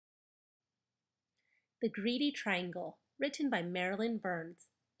The Greedy Triangle, written by Marilyn Burns,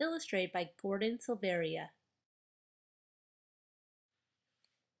 illustrated by Gordon Silveria.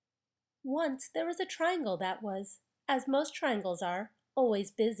 Once there was a triangle that was, as most triangles are, always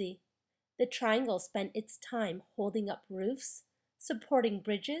busy. The triangle spent its time holding up roofs, supporting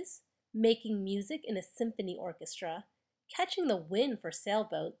bridges, making music in a symphony orchestra, catching the wind for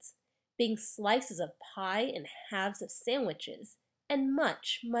sailboats, being slices of pie and halves of sandwiches, and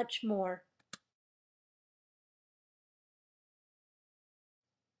much, much more.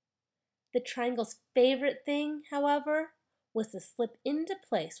 The triangle's favorite thing, however, was to slip into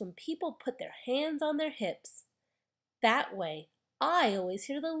place when people put their hands on their hips. That way, I always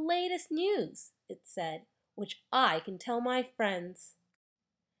hear the latest news, it said, which I can tell my friends.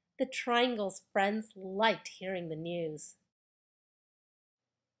 The triangle's friends liked hearing the news.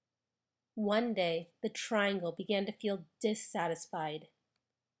 One day, the triangle began to feel dissatisfied.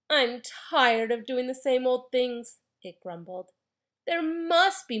 I'm tired of doing the same old things, it grumbled. There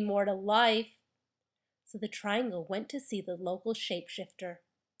must be more to life. So the triangle went to see the local shapeshifter.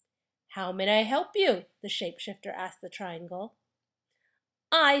 How may I help you? The shapeshifter asked the triangle.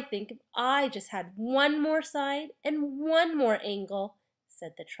 I think if I just had one more side and one more angle,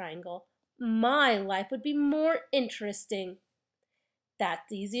 said the triangle, my life would be more interesting.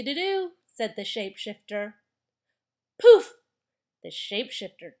 That's easy to do, said the shapeshifter. Poof! The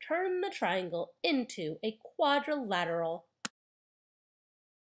shapeshifter turned the triangle into a quadrilateral.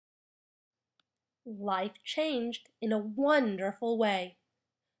 Life changed in a wonderful way.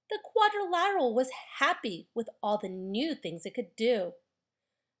 The quadrilateral was happy with all the new things it could do.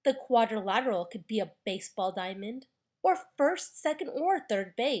 The quadrilateral could be a baseball diamond, or first, second, or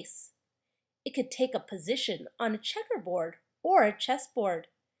third base. It could take a position on a checkerboard or a chessboard.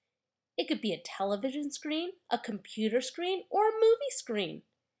 It could be a television screen, a computer screen, or a movie screen.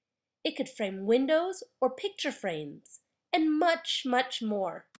 It could frame windows or picture frames, and much, much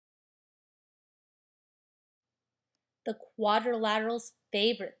more. The quadrilateral's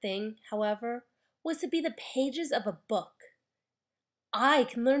favorite thing, however, was to be the pages of a book. I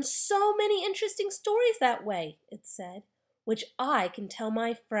can learn so many interesting stories that way, it said, which I can tell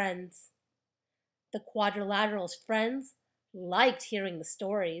my friends. The quadrilateral's friends liked hearing the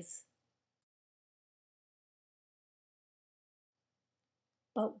stories.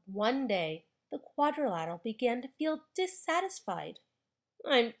 But one day, the quadrilateral began to feel dissatisfied.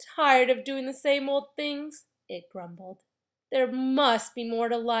 I'm tired of doing the same old things, it grumbled. There must be more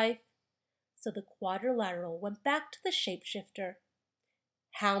to life. So the quadrilateral went back to the shapeshifter.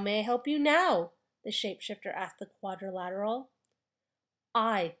 How may I help you now? The shapeshifter asked the quadrilateral.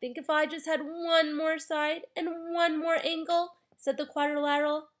 I think if I just had one more side and one more angle, said the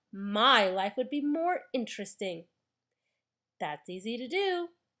quadrilateral, my life would be more interesting. That's easy to do,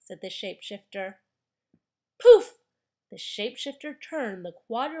 said the shapeshifter. Poof! The shapeshifter turned the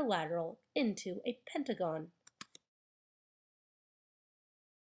quadrilateral into a pentagon.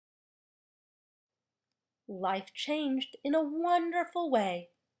 Life changed in a wonderful way.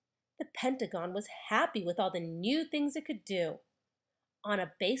 The pentagon was happy with all the new things it could do. On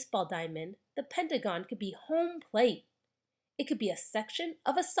a baseball diamond, the pentagon could be home plate. It could be a section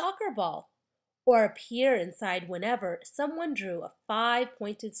of a soccer ball, or appear inside whenever someone drew a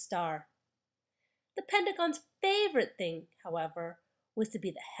five-pointed star. The Pentagon's favorite thing, however, was to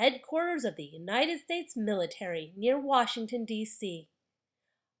be the headquarters of the United States military near Washington, D.C.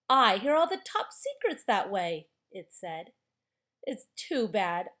 I hear all the top secrets that way, it said. It's too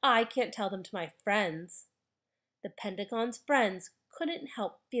bad I can't tell them to my friends. The Pentagon's friends couldn't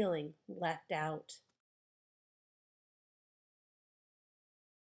help feeling left out.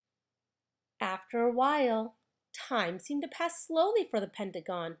 After a while, time seemed to pass slowly for the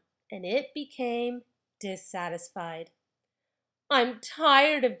Pentagon, and it became dissatisfied. I'm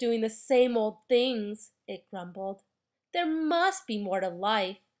tired of doing the same old things, it grumbled. There must be more to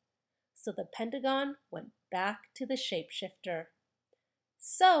life. So the Pentagon went back to the shapeshifter.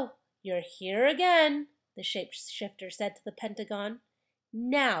 So, you're here again, the shapeshifter said to the Pentagon.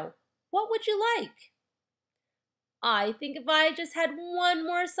 Now, what would you like? I think if I just had one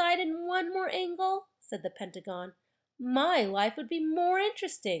more side and one more angle, said the Pentagon, my life would be more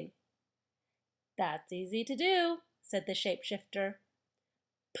interesting. That's easy to do, said the shapeshifter.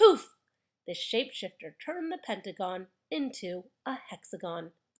 Poof! The shapeshifter turned the Pentagon into a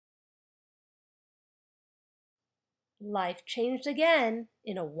hexagon. Life changed again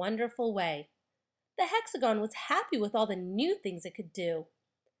in a wonderful way. The hexagon was happy with all the new things it could do.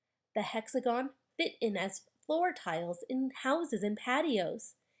 The hexagon fit in as floor tiles in houses and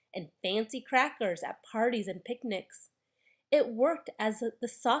patios, and fancy crackers at parties and picnics. It worked as the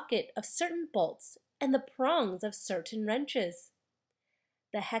socket of certain bolts and the prongs of certain wrenches.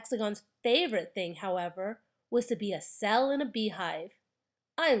 The hexagon's favorite thing, however, was to be a cell in a beehive.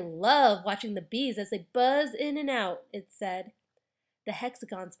 I love watching the bees as they buzz in and out, it said. The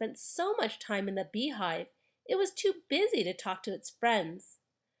hexagon spent so much time in the beehive, it was too busy to talk to its friends.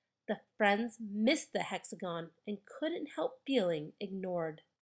 The friends missed the hexagon and couldn't help feeling ignored.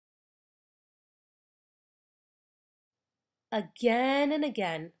 Again and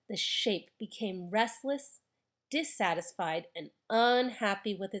again, the shape became restless, dissatisfied, and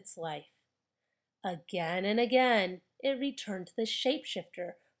unhappy with its life. Again and again, it returned to the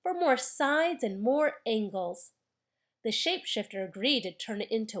shapeshifter for more sides and more angles. The shapeshifter agreed to turn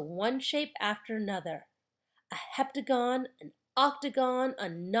it into one shape after another. A heptagon, an octagon, a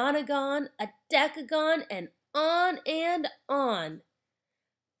nonagon, a decagon, and on and on.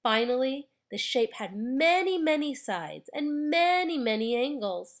 Finally, the shape had many, many sides and many, many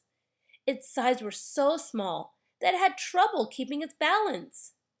angles. Its sides were so small that it had trouble keeping its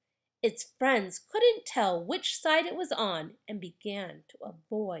balance. Its friends couldn't tell which side it was on and began to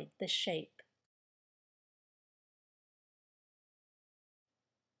avoid the shape.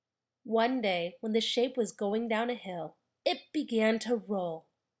 One day, when the shape was going down a hill, it began to roll.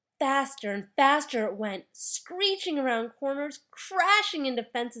 Faster and faster it went, screeching around corners, crashing into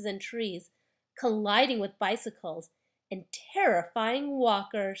fences and trees, colliding with bicycles, and terrifying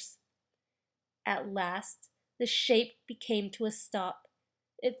walkers. At last, the shape came to a stop.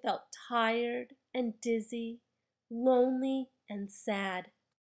 It felt tired and dizzy, lonely and sad.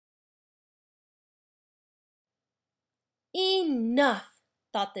 Enough,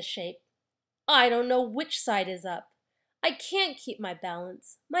 thought the shape. I don't know which side is up. I can't keep my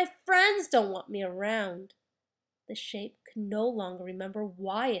balance. My friends don't want me around. The shape could no longer remember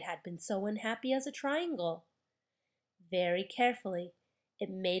why it had been so unhappy as a triangle. Very carefully, it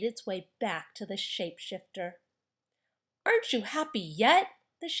made its way back to the shapeshifter. Aren't you happy yet?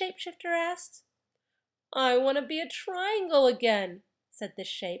 The shapeshifter asked. I want to be a triangle again, said the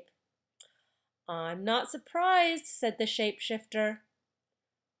shape. I'm not surprised, said the shapeshifter.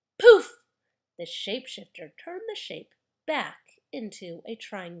 Poof! The shapeshifter turned the shape back into a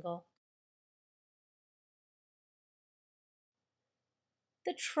triangle.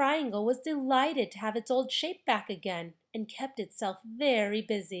 The triangle was delighted to have its old shape back again and kept itself very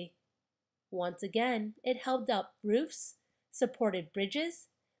busy. Once again, it held up roofs, supported bridges,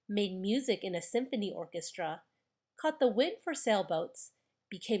 made music in a symphony orchestra, caught the wind for sailboats,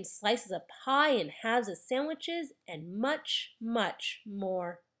 became slices of pie and halves of sandwiches, and much, much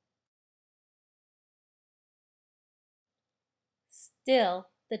more. Still,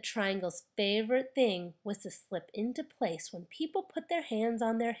 the triangle's favorite thing was to slip into place when people put their hands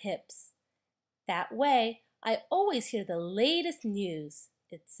on their hips. That way, I always hear the latest news,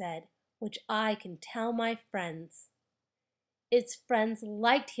 it said, which I can tell my friends. Its friends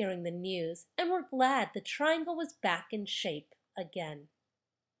liked hearing the news and were glad the triangle was back in shape again.